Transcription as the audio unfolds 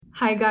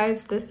Hi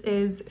guys, this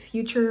is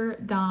future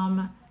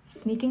Dom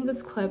sneaking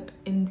this clip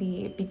in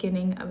the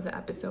beginning of the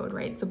episode,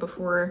 right? So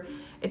before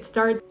it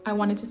starts, I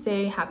wanted to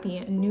say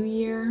Happy New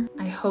Year.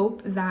 I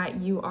hope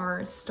that you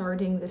are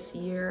starting this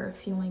year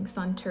feeling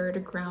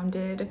centered,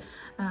 grounded,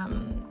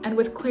 and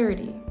with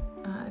clarity.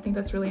 I think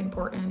that's really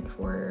important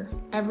for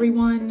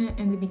everyone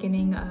in the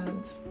beginning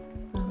of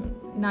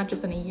not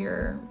just in a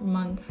year,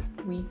 month,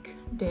 week,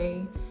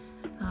 day.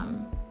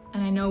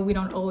 And I know we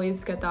don't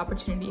always get the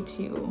opportunity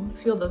to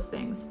feel those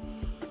things.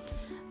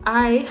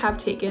 I have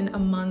taken a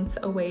month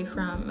away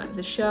from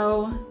the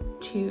show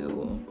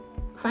to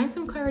find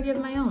some clarity of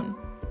my own.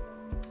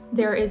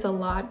 There is a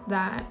lot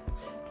that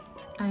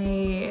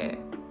I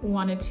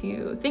wanted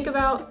to think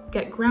about,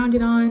 get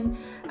grounded on.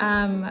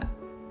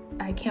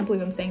 I can't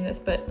believe I'm saying this,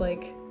 but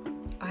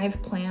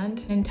I've planned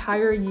an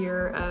entire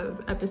year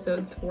of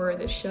episodes for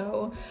this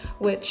show,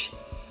 which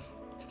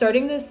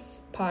starting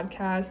this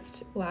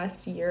podcast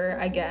last year,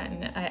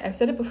 again, I've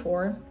said it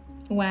before,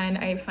 when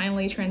I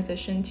finally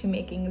transitioned to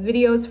making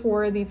videos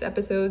for these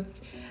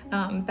episodes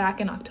back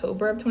in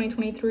October of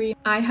 2023,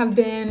 I have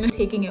been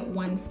taking it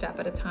one step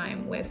at a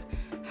time with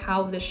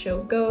how the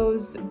show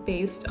goes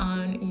based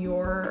on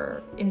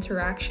your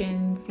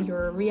interactions,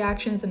 your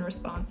reactions and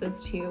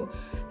responses to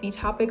the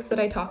topics that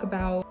I talk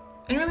about,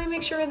 and really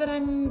make sure that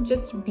I'm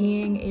just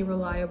being a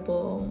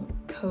reliable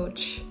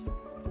coach,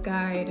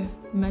 guide,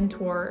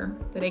 mentor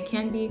that I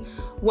can be,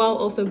 while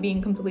also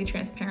being completely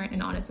transparent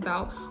and honest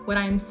about what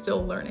I'm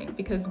still learning,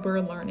 because we're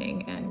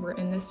learning and we're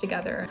in this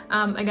together.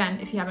 Again,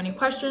 if you have any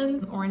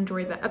questions or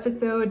enjoyed the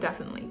episode,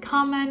 definitely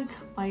comment,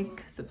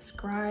 like,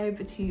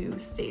 subscribe to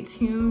stay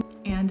tuned.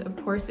 And of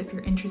course, if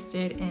you're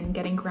interested in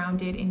getting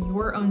grounded in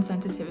your own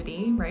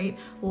sensitivity, right?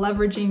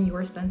 Leveraging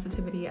your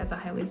sensitivity as a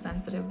highly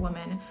sensitive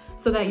woman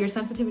so that your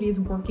sensitivity is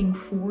working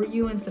for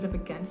you instead of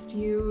against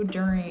you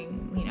during,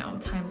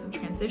 times of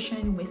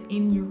transition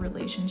within your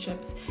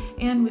relationships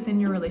and within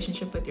your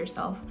relationship with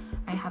yourself.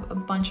 I have a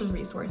bunch of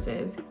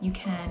resources. You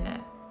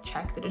can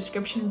check the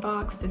description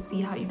box to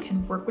see how you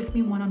can work with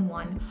me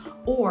one-on-one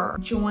or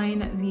join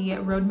the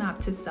Roadmap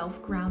to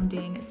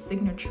Self-Grounding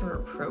signature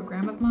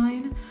program of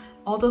mine.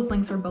 All those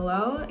links are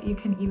below. You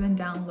can even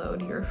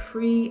download your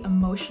free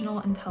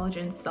emotional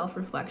intelligence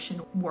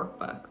self-reflection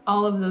workbook.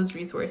 All of those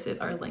resources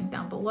are linked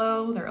down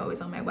below. They're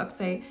always on my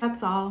website.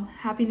 That's all.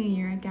 Happy New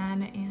Year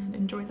again, and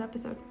enjoy the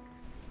episode.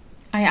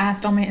 I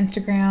asked on my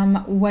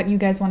Instagram what you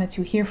guys wanted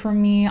to hear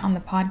from me on the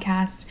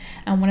podcast,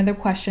 and one of the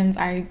questions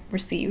I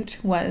received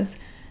was,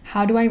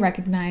 how do I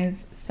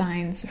recognize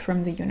signs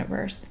from the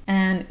universe?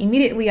 And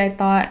immediately I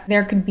thought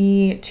there could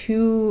be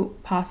two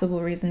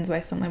possible reasons why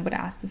someone would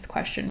ask this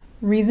question.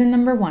 Reason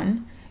number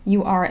one,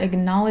 you are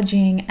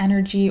acknowledging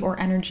energy or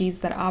energies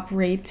that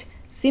operate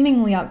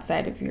seemingly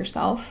outside of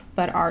yourself,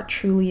 but are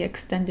truly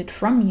extended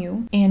from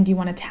you, and you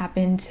want to tap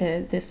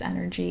into this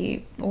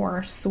energy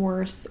or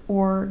source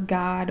or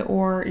God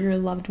or your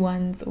loved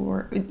ones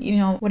or,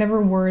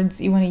 whatever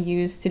words you want to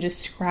use to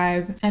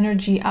describe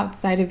energy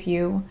outside of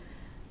you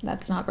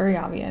that's not very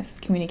obvious,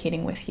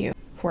 communicating with you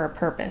for a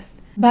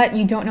purpose. But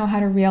you don't know how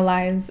to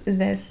realize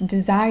this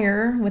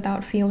desire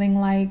without feeling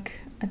like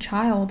a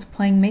child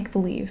playing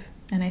make-believe.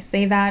 And I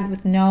say that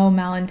with no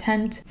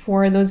malintent.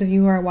 For those of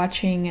you who are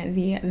watching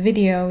the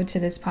video to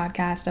this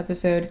podcast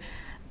episode,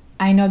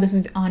 I know this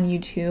is on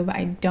YouTube.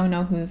 I don't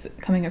know who's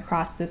coming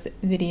across this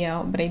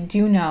video, but I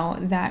do know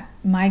that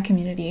my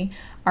community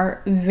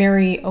are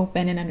very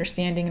open and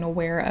understanding and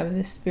aware of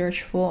the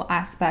spiritual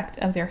aspect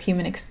of their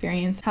human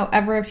experience.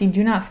 However, if you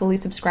do not fully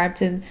subscribe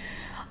to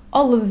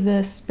all of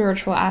the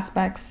spiritual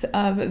aspects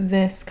of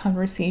this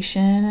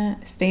conversation,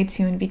 stay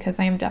tuned, because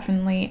I am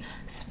definitely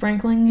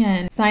sprinkling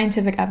in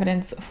scientific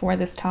evidence for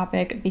this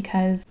topic,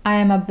 because I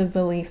am of the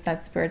belief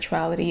that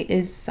spirituality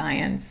is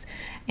science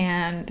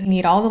and we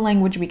need all the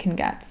language we can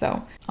get.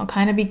 So I'll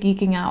kind of be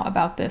geeking out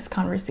about this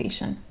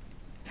conversation.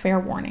 Fair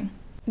warning.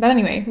 But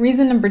anyway,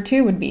 reason number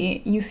two would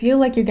be you feel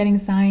like you're getting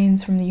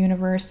signs from the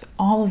universe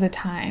all of the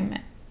time,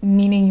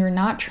 meaning you're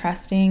not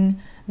trusting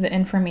the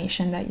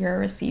information that you're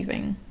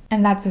receiving.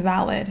 And that's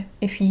valid.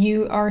 If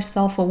you are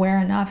self-aware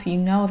enough, you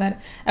know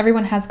that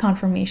everyone has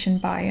confirmation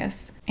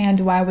bias. And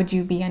why would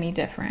you be any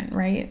different,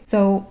 right?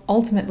 So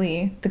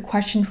ultimately, the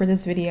question for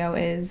this video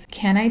is,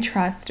 can I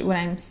trust what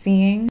I'm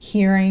seeing,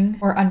 hearing,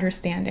 or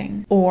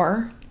understanding?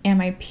 Or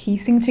am I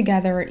piecing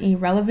together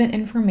irrelevant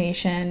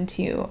information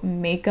to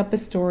make up a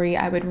story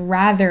I would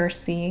rather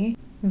see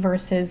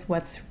versus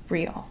what's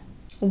real?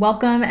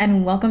 Welcome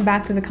and welcome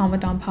back to the Calm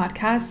with Dawn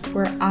podcast,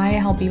 where I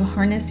help you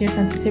harness your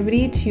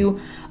sensitivity to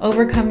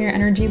overcome your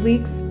energy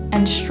leaks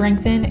and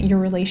strengthen your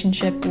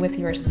relationship with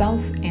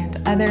yourself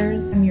and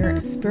others. I'm your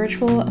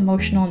spiritual,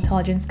 emotional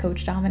intelligence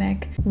coach,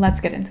 Dominic.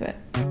 Let's get into it.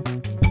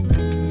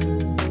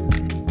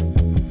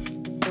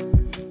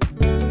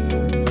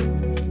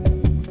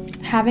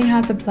 Having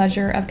had the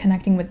pleasure of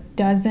connecting with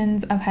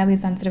dozens of highly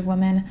sensitive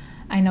women,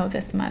 I know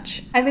this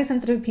much. Highly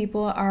sensitive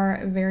people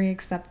are very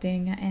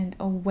accepting and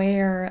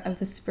aware of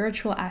the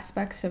spiritual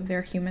aspects of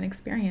their human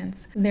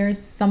experience. There's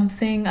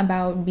something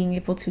about being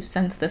able to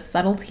sense the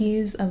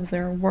subtleties of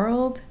their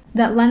world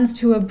that lends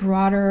to a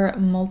broader,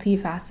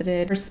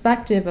 multifaceted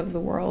perspective of the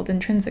world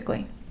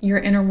intrinsically. Your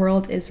inner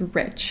world is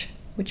rich,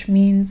 which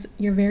means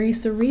you're very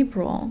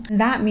cerebral.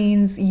 That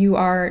means you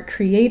are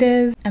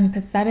creative,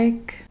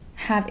 empathetic,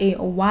 have a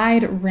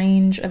wide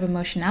range of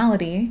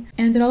emotionality,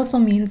 and it also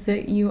means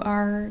that you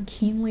are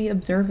keenly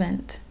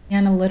observant,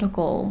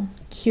 analytical,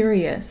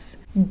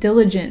 curious,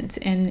 diligent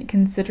in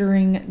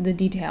considering the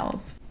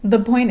details. The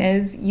point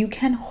is, you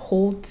can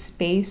hold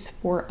space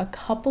for a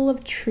couple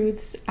of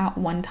truths at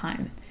one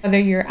time, whether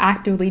you're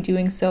actively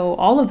doing so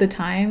all of the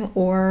time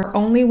or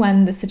only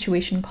when the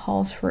situation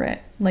calls for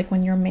it, like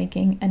when you're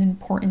making an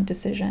important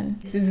decision.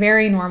 It's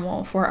very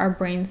normal for our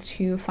brains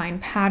to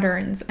find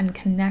patterns and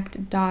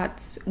connect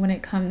dots when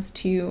it comes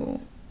to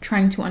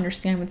trying to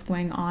understand what's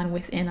going on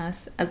within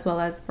us as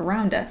well as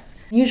around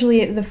us.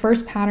 Usually the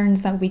first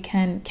patterns that we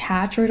can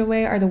catch right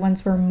away are the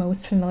ones we're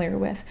most familiar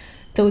with.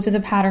 Those are the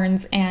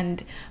patterns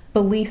and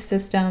belief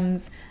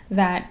systems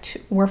that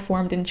were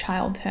formed in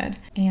childhood.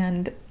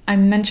 And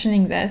I'm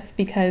mentioning this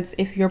because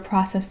if you're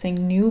processing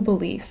new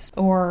beliefs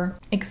or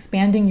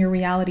expanding your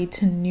reality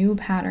to new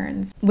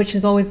patterns, which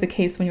is always the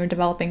case when you're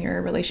developing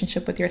your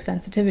relationship with your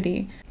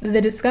sensitivity, the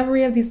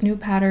discovery of these new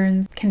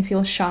patterns can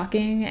feel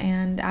shocking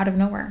and out of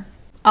nowhere.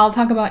 I'll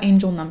talk about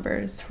angel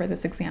numbers for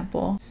this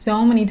example.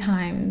 So many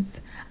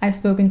times I've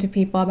spoken to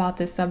people about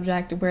this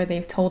subject where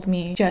they've told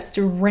me just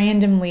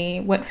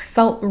randomly, what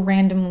felt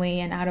randomly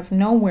and out of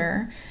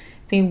nowhere,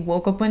 they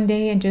woke up one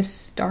day and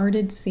just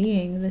started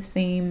seeing the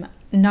same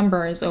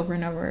numbers over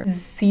and over.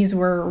 These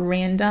were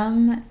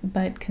random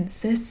but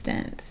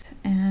consistent,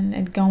 and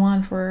it'd go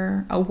on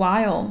for a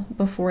while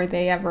before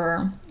they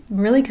ever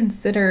really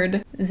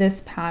considered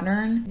this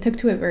pattern, took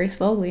to it very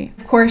slowly.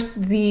 Of course,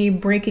 the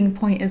breaking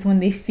point is when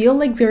they feel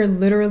like they're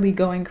literally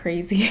going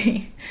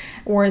crazy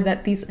or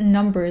that these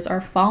numbers are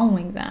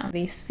following them.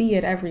 They see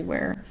it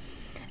everywhere.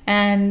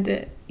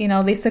 And,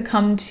 they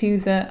succumb to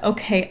the,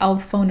 okay, I'll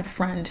phone a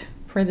friend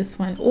for this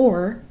one.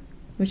 Or,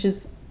 which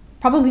is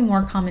probably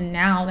more common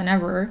now than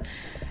ever,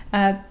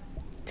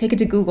 take it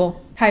to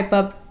Google, type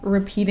up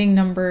repeating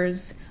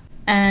numbers,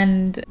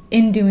 and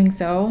in doing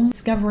so,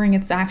 discovering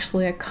it's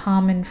actually a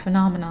common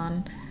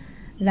phenomenon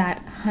that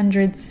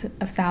hundreds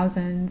of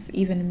thousands,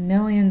 even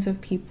millions of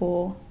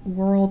people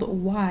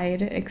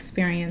worldwide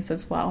experience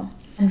as well.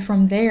 And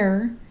from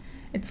there,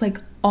 it's like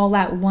all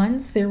at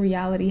once, their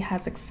reality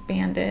has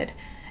expanded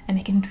and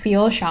it can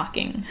feel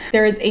shocking.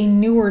 There is a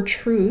newer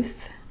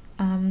truth,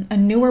 a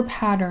newer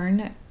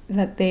pattern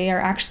that they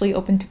are actually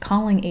open to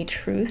calling a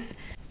truth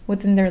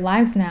within their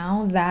lives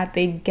now that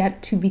they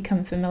get to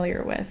become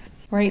familiar with.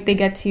 Right? They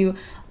get to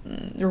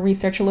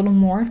research a little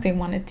more if they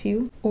wanted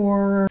to,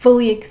 or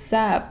fully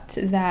accept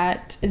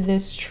that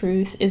this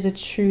truth is a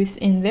truth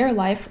in their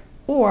life,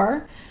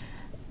 or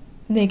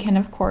they can,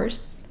 of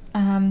course,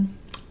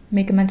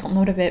 make a mental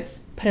note of it,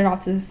 put it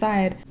off to the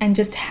side, and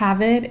just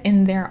have it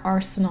in their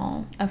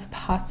arsenal of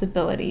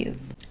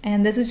possibilities.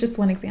 And this is just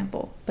one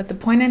example, but the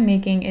point I'm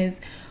making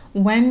is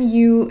when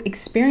you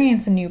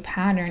experience a new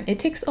pattern, it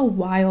takes a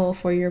while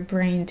for your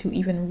brain to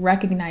even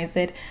recognize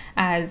it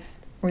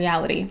as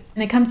reality.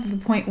 And it comes to the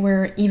point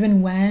where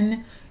even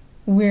when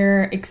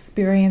we're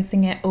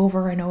experiencing it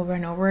over and over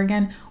and over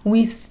again,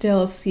 we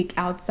still seek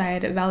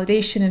outside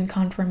validation and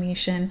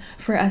confirmation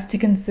for us to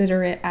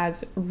consider it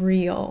as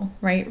real,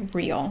 right?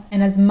 Real.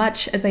 And as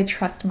much as I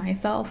trust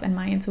myself and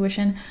my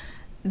intuition,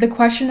 the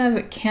question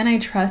of can I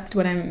trust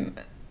what I'm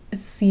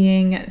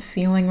seeing,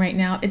 feeling right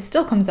now, it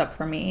still comes up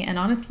for me. And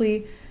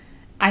honestly,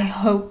 I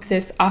hope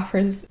this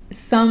offers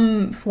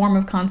some form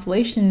of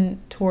consolation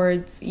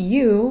towards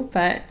you,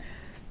 but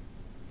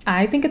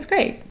I think it's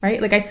great,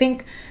 right? Like, I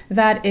think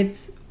that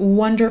it's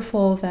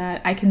wonderful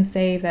that I can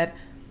say that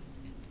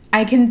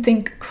I can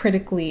think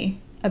critically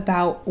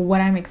about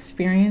what I'm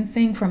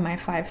experiencing from my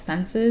five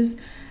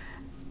senses,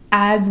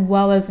 as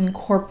well as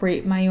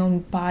incorporate my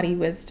own body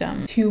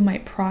wisdom to my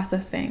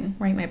processing,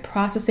 right? My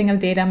processing of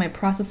data, my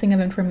processing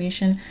of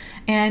information.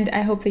 And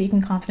I hope that you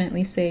can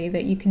confidently say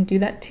that you can do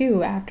that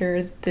too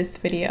after this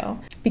video.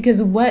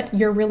 Because what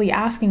you're really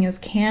asking is,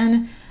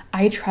 can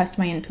I trust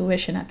my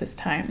intuition at this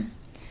time?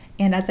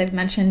 And as I've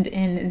mentioned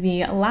in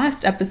the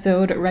last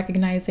episode,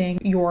 recognizing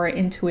your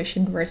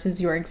intuition versus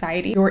your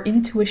anxiety, your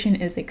intuition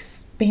is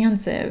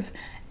expansive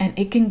and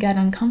it can get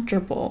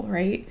uncomfortable,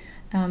 right?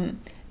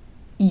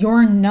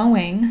 Your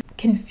knowing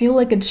can feel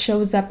like it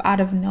shows up out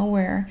of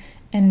nowhere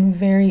in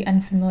very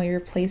unfamiliar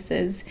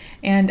places.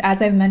 And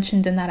as I've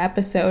mentioned in that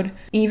episode,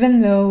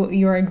 even though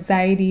your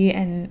anxiety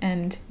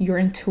and your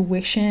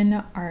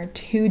intuition are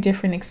two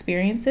different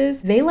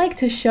experiences, they like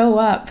to show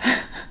up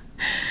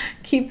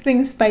keep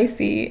things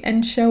spicy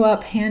and show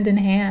up hand in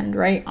hand,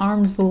 right?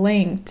 Arms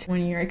linked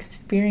when you're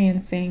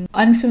experiencing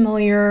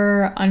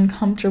unfamiliar,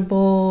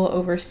 uncomfortable,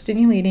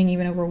 overstimulating,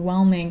 even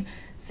overwhelming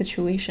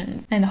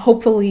situations. And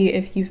hopefully,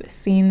 if you've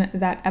seen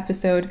that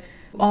episode,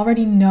 you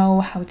already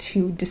know how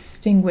to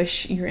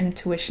distinguish your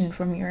intuition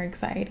from your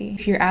anxiety.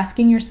 If you're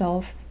asking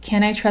yourself,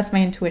 can I trust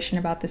my intuition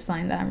about the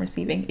sign that I'm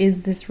receiving?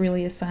 Is this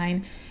really a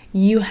sign?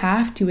 you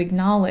have to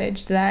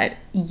acknowledge that,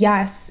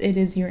 yes, it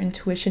is your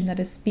intuition that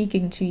is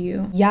speaking to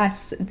you.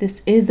 Yes,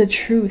 this is a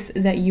truth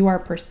that you are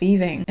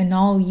perceiving. And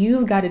all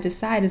you've got to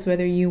decide is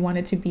whether you want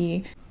it to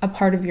be a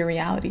part of your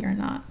reality or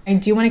not. I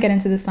do want to get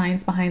into the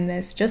science behind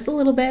this just a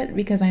little bit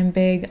because I'm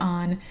big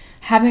on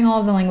having all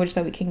of the language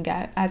that we can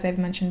get, as I've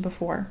mentioned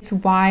before. It's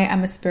why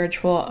I'm a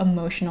spiritual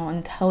emotional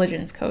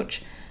intelligence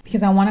coach,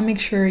 because I want to make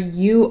sure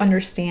you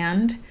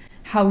understand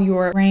how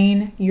your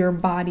brain, your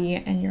body,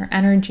 and your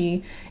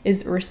energy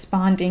is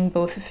responding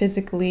both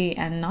physically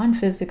and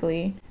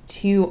non-physically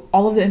to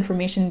all of the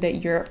information that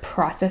you're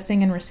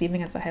processing and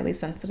receiving as a highly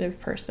sensitive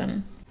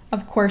person.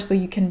 Of course, so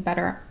you can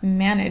better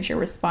manage your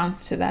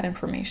response to that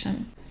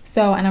information.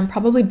 So, and I'm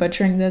probably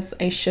butchering this.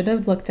 I should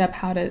have looked up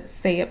how to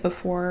say it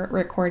before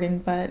recording,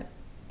 but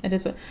it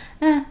is what,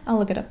 I'll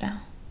look it up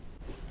now.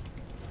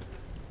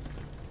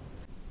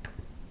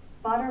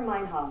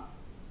 Bader-Meinhof.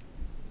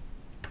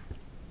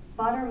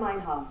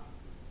 Bader-Meinhof.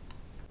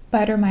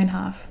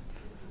 Bader-Meinhof.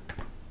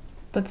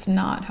 That's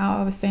not how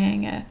I was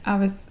saying it. I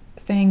was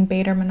saying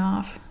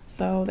Bader-Meinhof,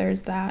 so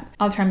there's that.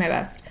 I'll try my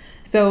best.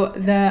 So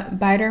the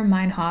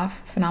Bader-Meinhof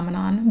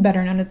phenomenon,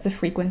 better known as the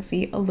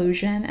frequency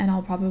illusion, and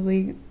I'll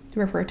probably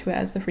refer to it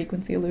as the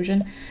frequency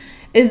illusion,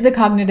 is the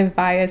cognitive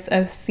bias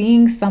of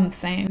seeing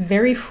something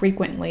very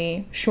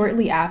frequently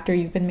shortly after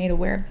you've been made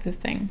aware of the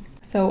thing.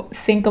 So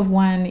think of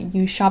when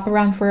you shop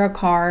around for a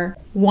car,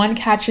 one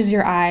catches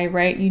your eye,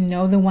 right? You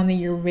know the one that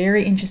you're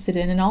very interested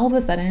in, and all of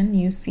a sudden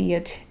you see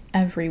it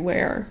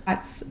everywhere.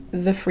 That's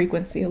the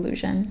frequency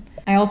illusion.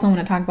 I also want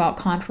to talk about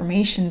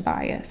confirmation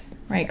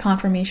bias, right?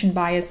 Confirmation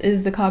bias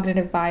is the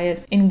cognitive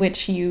bias in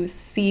which you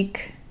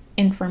seek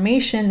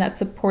information that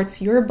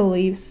supports your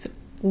beliefs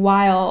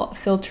while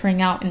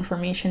filtering out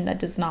information that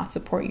does not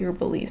support your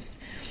beliefs.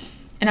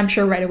 And I'm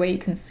sure right away you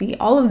can see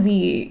all of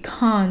the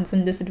cons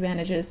and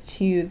disadvantages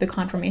to the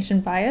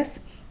confirmation bias.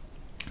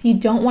 You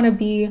don't want to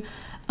be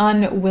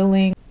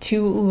unwilling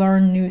to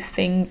learn new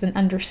things and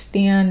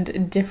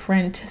understand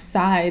different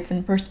sides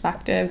and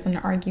perspectives and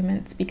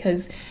arguments,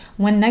 because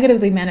when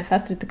negatively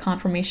manifested, the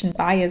confirmation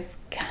bias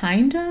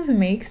kind of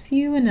makes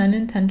you an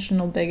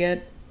unintentional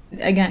bigot.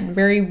 Again,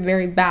 very,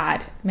 very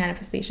bad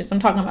manifestations. I'm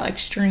talking about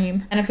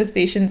extreme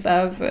manifestations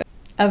of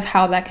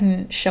how that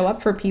can show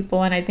up for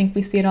people, and I think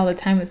we see it all the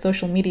time with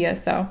social media.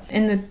 So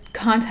in the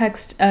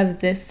context of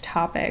this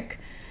topic,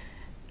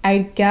 I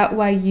get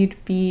why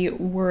you'd be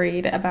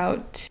worried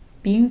about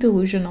being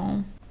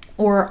delusional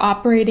or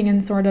operating in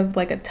sort of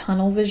like a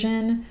tunnel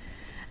vision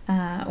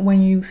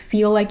when you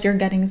feel like you're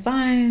getting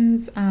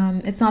signs.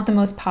 It's not the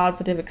most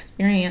positive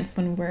experience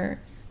when we're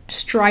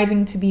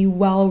striving to be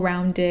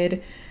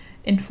well-rounded,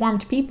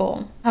 informed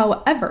people.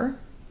 However,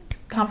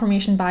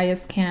 confirmation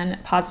bias can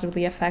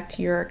positively affect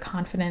your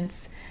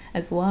confidence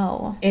as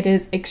well. It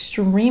is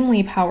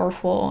extremely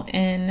powerful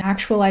in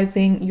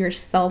actualizing your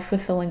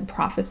self-fulfilling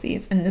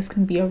prophecies, and this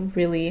can be a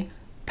really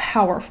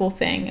powerful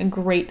thing, a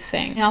great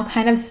thing. And I'll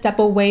kind of step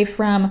away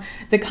from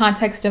the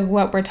context of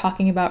what we're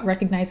talking about,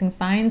 recognizing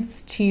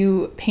signs,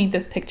 to paint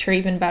this picture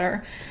even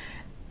better.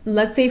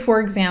 Let's say,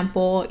 for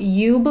example,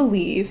 you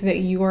believe that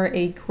you are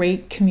a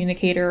great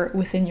communicator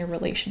within your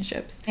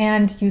relationships,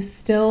 and you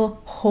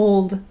still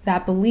hold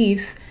that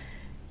belief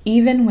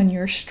even when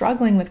you're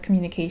struggling with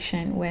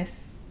communication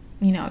with,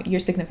 your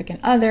significant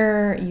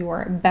other,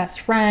 your best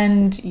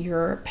friend,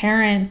 your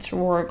parent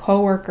or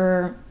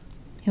coworker,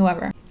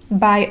 whoever.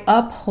 By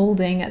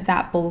upholding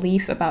that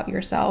belief about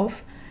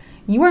yourself,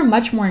 you are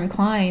much more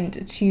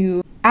inclined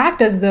to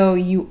act as though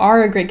you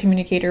are a great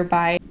communicator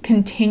by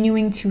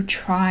continuing to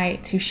try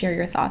to share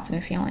your thoughts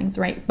and feelings,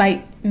 right?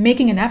 By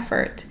making an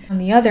effort. On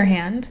the other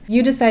hand,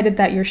 you decided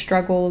that your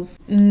struggles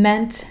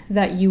meant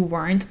that you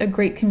weren't a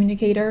great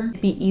communicator.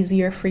 It'd be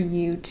easier for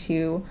you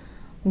to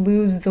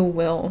lose the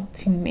will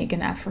to make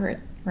an effort,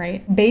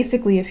 right?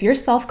 Basically, if your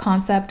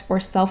self-concept or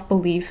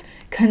self-belief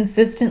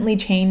consistently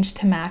changed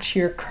to match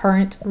your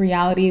current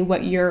reality,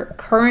 what your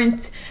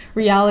current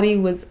reality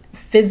was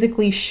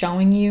physically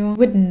showing you,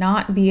 would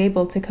not be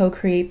able to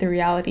co-create the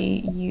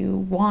reality you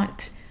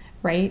want,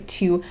 right?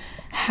 To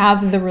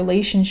have the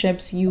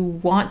relationships you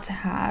want to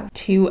have,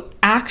 to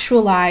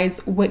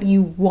actualize what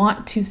you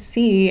want to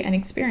see and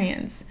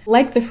experience.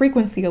 Like the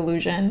frequency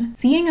illusion,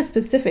 seeing a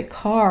specific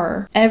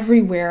car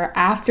everywhere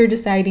after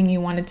deciding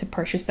you wanted to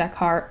purchase that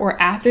car, or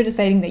after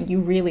deciding that you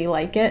really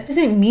like it,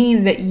 doesn't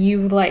mean that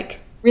you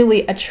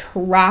really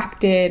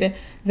attracted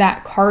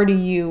that car to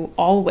you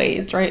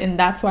always, right? And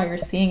that's why you're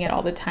seeing it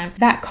all the time.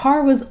 That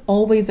car was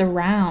always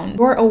around.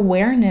 Your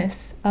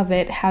awareness of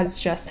it has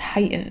just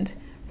heightened,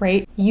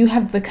 right? You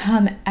have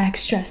become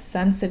extra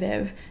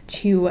sensitive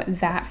to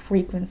that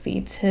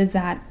frequency, to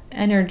that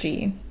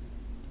energy,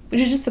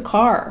 which is just the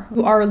car.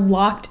 You are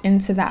locked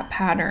into that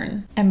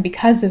pattern. And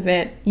because of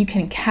it, you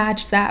can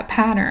catch that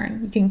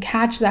pattern. You can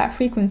catch that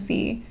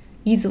frequency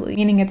easily,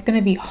 meaning it's going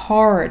to be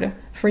hard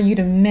for you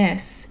to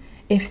miss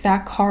if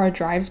that car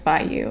drives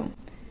by you.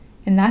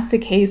 And that's the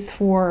case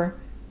for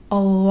a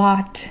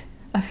lot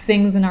of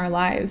things in our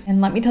lives. And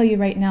let me tell you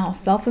right now,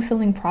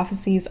 self-fulfilling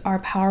prophecies are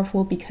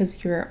powerful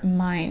because your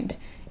mind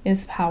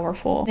is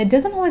powerful. It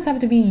doesn't always have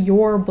to be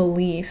your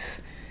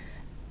belief,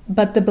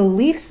 but the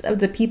beliefs of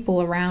the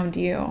people around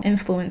you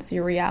influence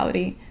your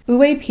reality.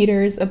 Uwe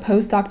Peters, a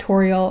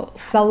postdoctoral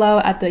fellow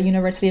at the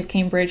University of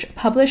Cambridge,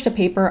 published a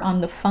paper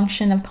on the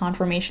function of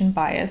confirmation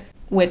bias,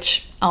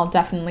 which I'll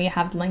definitely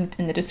have linked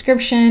in the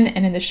description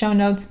and in the show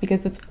notes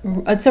because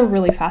it's a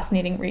really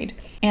fascinating read.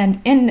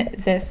 And in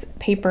this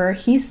paper,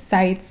 he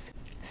cites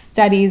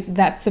studies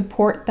that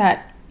support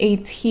that a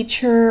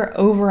teacher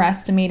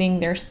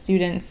overestimating their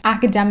students'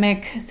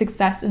 academic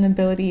success and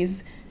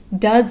abilities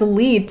does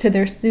lead to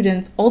their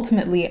students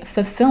ultimately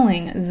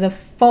fulfilling the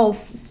false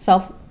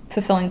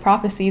self-fulfilling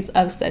prophecies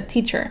of said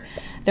teacher.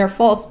 They're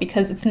false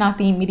because it's not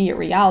the immediate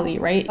reality,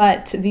 right?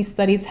 But these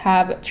studies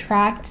have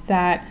tracked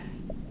that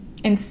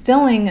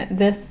instilling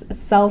this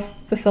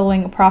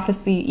self-fulfilling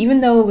prophecy,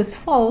 even though it was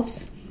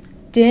false,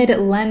 did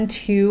lend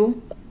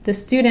to the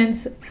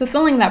students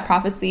fulfilling that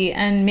prophecy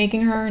and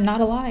making her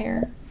not a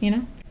liar, you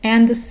know?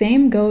 And the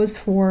same goes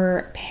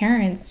for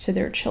parents to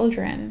their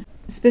children.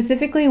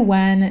 Specifically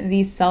when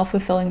these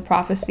self-fulfilling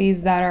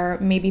prophecies that are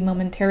maybe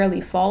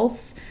momentarily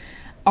false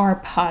are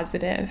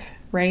positive,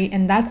 right?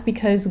 And that's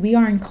because we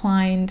are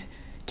inclined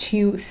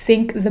to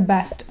think the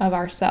best of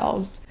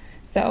ourselves.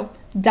 So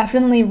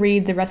definitely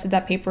read the rest of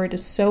that paper. It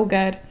is so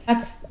good.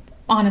 That's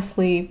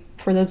honestly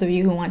for those of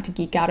you who want to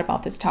geek out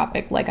about this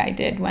topic like I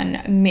did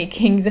when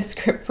writing the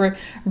script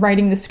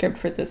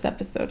for this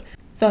episode.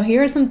 So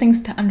here are some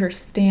things to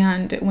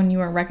understand when you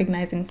are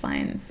recognizing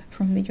signs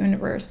from the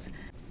universe.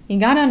 You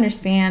gotta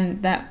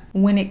understand that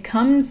when it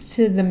comes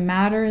to the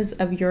matters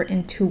of your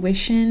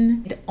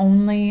intuition, it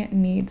only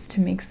needs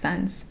to make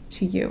sense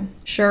to you.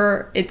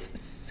 Sure, it's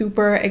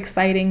super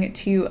exciting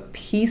to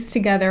piece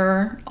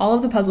together all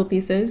of the puzzle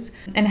pieces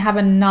and have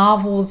a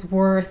novel's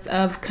worth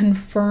of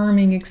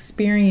confirming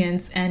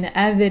experience and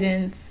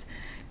evidence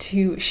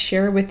to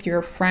share with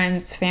your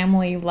friends,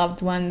 family,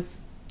 loved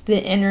ones,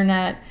 the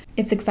internet.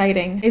 It's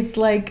exciting. It's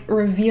like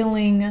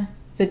revealing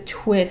the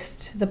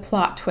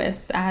plot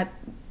twist at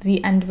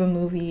the end of a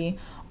movie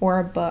or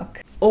a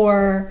book,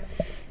 or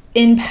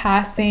in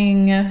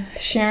passing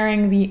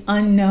sharing the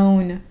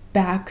unknown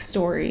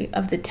backstory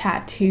of the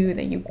tattoo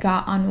that you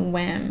got on a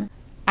whim.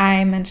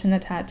 I mentioned the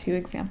tattoo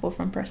example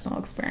from personal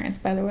experience,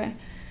 by the way.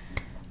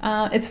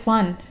 It's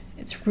fun.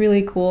 It's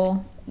really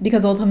cool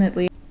because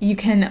ultimately you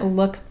can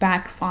look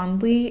back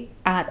fondly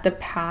at the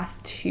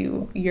path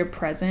to your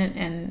present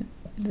and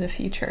the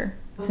future.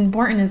 What's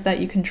important is that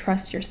you can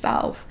trust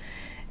yourself.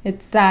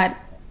 It's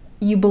that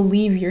you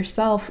believe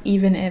yourself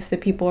even if the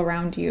people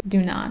around you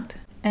do not.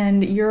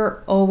 And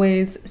you're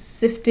always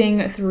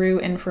sifting through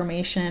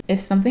information.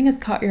 If something has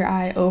caught your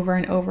eye over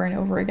and over and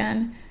over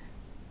again,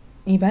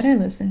 you better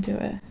listen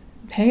to it.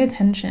 Pay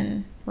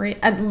attention, right?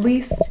 At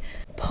least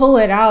pull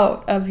it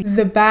out of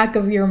the back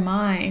of your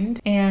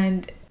mind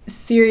and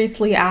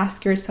seriously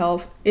ask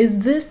yourself,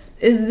 is this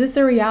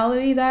a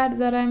reality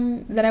that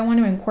I want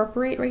to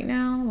incorporate right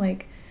now?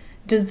 Like,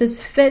 does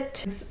this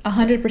fit? It's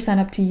 100%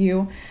 up to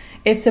you.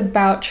 It's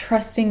about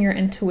trusting your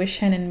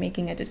intuition and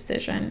making a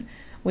decision,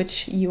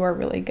 which you are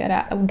really good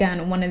at.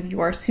 Again, one of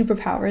your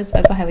superpowers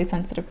as a highly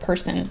sensitive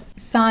person.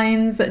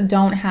 Signs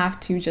don't have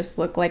to just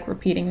look like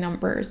repeating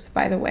numbers,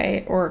 by the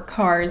way, or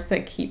cars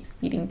that keep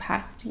speeding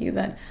past you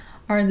that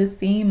are the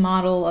same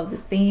model of the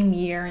same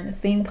year and the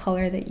same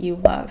color that you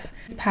love.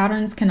 These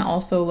patterns can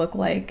also look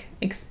like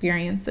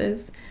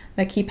experiences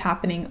that keep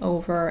happening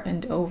over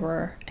and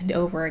over and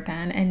over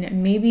again.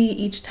 And maybe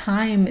each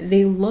time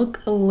they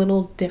look a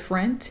little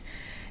different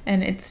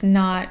and it's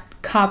not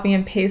copy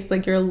and paste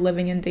like you're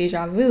living in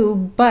deja vu,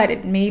 but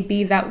it may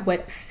be that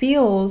what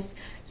feels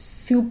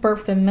super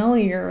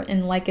familiar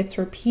and like it's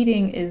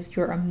repeating is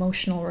your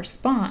emotional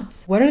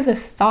response. What are the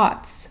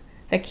thoughts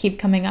that keep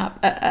coming up?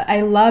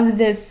 I love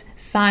this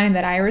sign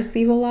that I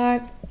receive a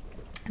lot,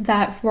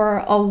 that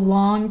for a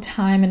long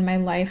time in my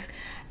life,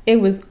 it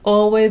was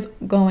always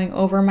going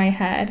over my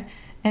head,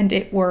 and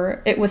it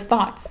was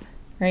thoughts,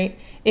 right?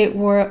 It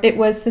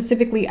was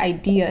specifically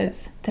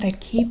ideas that I'd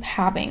keep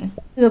having,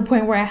 to the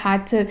point where I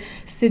had to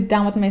sit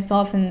down with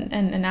myself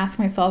and ask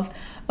myself,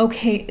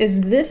 okay,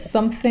 is this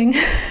something,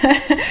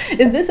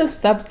 is this of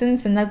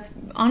substance? And that's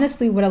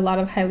honestly what a lot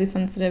of highly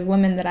sensitive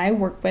women that I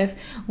work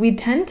with, we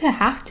tend to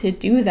have to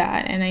do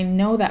that. And I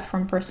know that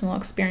from personal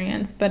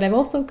experience, but I've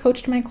also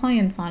coached my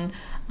clients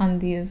on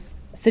these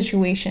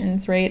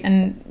situations, right?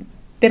 And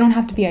they don't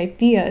have to be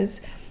ideas.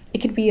 It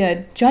could be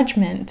a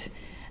judgment.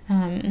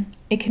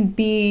 It could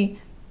be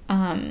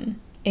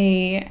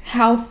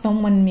how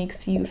someone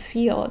makes you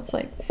feel. It's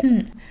like,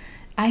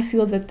 I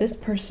feel that this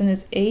person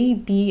is A,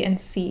 B,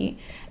 and C.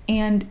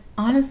 And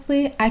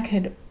honestly, I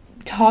could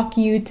talk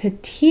you to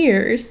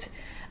tears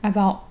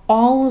about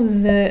all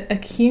of the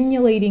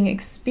accumulating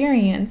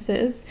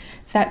experiences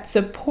that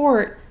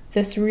support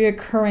this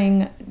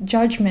reoccurring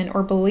judgment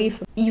or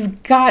belief.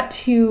 You've got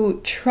to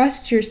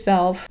trust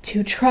yourself,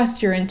 to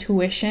trust your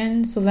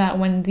intuition, so that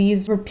when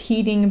these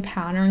repeating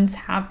patterns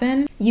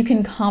happen, you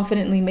can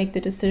confidently make the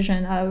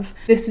decision of,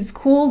 this is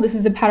cool, this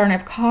is a pattern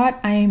I've caught,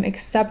 I am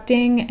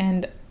accepting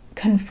and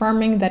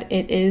confirming that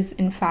it is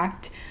in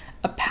fact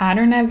a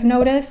pattern I've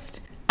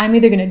noticed, I'm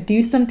either going to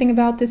do something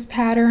about this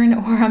pattern,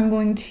 or I'm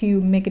going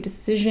to make a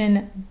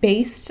decision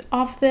based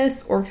off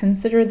this or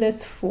consider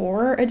this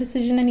for a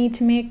decision I need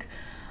to make,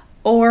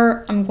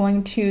 or I'm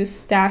going to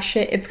stash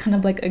it. It's kind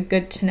of like a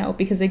good to know,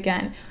 because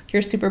again,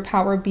 your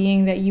superpower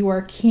being that you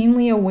are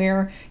keenly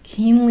aware,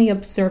 keenly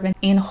observant,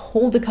 and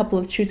hold a couple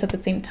of truths at the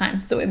same time.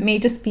 So it may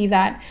just be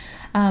that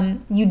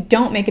you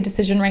don't make a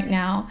decision right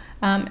now.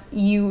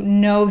 You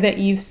know that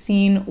you've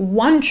seen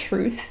one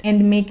truth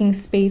and making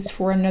space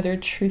for another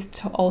truth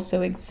to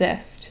also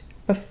exist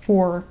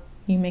before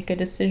you make a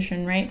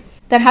decision, right?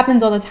 That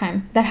happens all the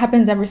time. That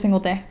happens every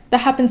single day. That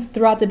happens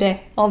throughout the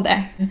day, all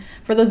day.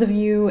 For those of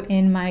you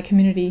in my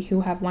community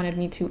who have wanted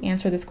me to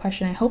answer this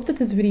question, I hope that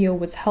this video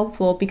was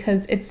helpful,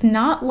 because it's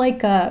not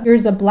like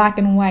here's a black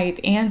and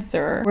white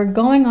answer. We're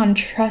going on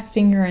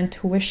trusting your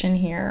intuition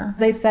here.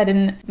 As I said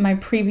in my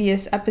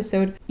previous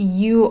episode,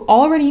 you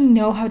already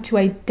know how to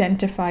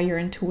identify your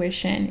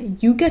intuition.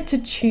 You get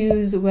to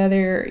choose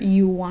whether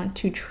you want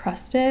to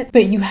trust it,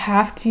 but you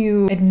have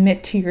to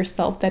admit to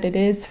yourself that it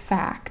is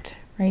fact.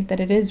 Right?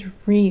 That it is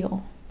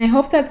real. I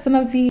hope that some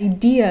of the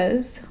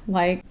ideas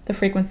like the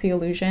frequency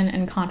illusion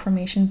and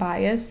confirmation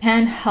bias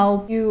can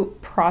help you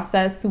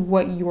process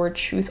what your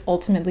truth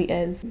ultimately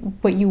is,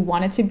 what you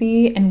want it to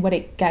be, and what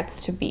it gets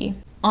to be.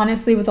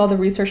 Honestly, with all the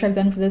research I've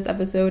done for this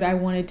episode, I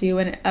want to do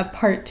a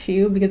part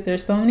 2, because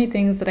there's so many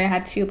things that I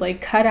had to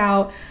cut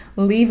out,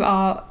 leave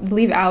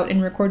out in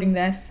recording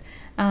this,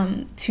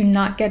 to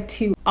not get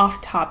too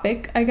off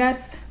topic, I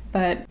guess.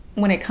 But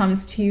when it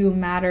comes to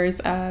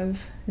matters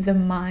of the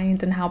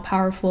mind and how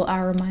powerful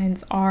our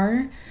minds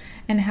are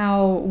and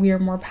how we are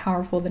more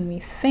powerful than we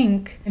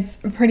think, it's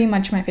pretty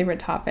much my favorite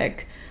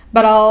topic.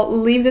 But I'll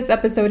leave this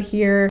episode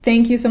here.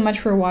 Thank you so much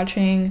for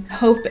watching.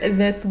 Hope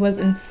this was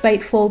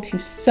insightful to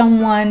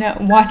someone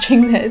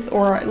watching this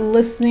or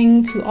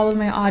listening, to all of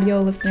my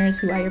audio listeners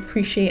who I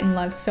appreciate and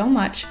love so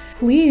much.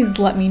 Please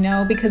let me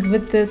know, because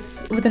with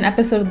an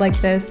episode like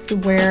this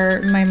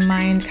where my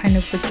mind kind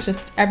of was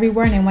just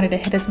everywhere and I wanted to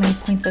hit as many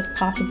points as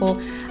possible,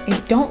 I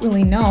don't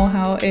really know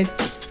how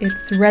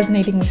it's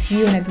resonating with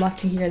you, and I'd love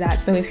to hear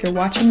that. So if you're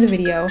watching the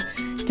video,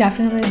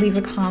 definitely leave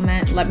a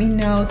comment. Let me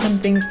know some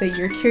things that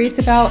you're curious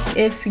about.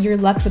 If you're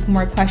left with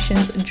more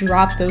questions,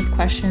 drop those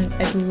questions.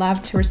 I'd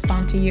love to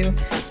respond to you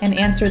and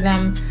answer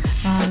them.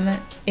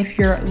 If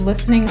you're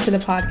listening to the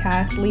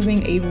podcast,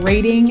 leaving a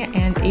rating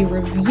and a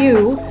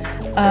review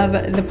of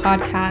the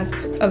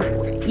podcast,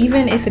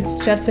 even if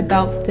it's just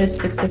about this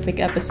specific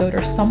episode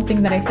or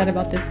something that I said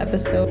about this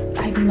episode,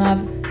 I'd love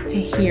to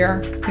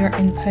hear your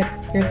input,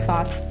 your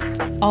thoughts,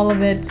 all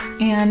of it.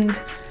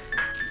 And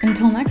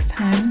until next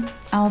time,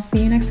 I'll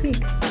see you next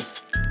week.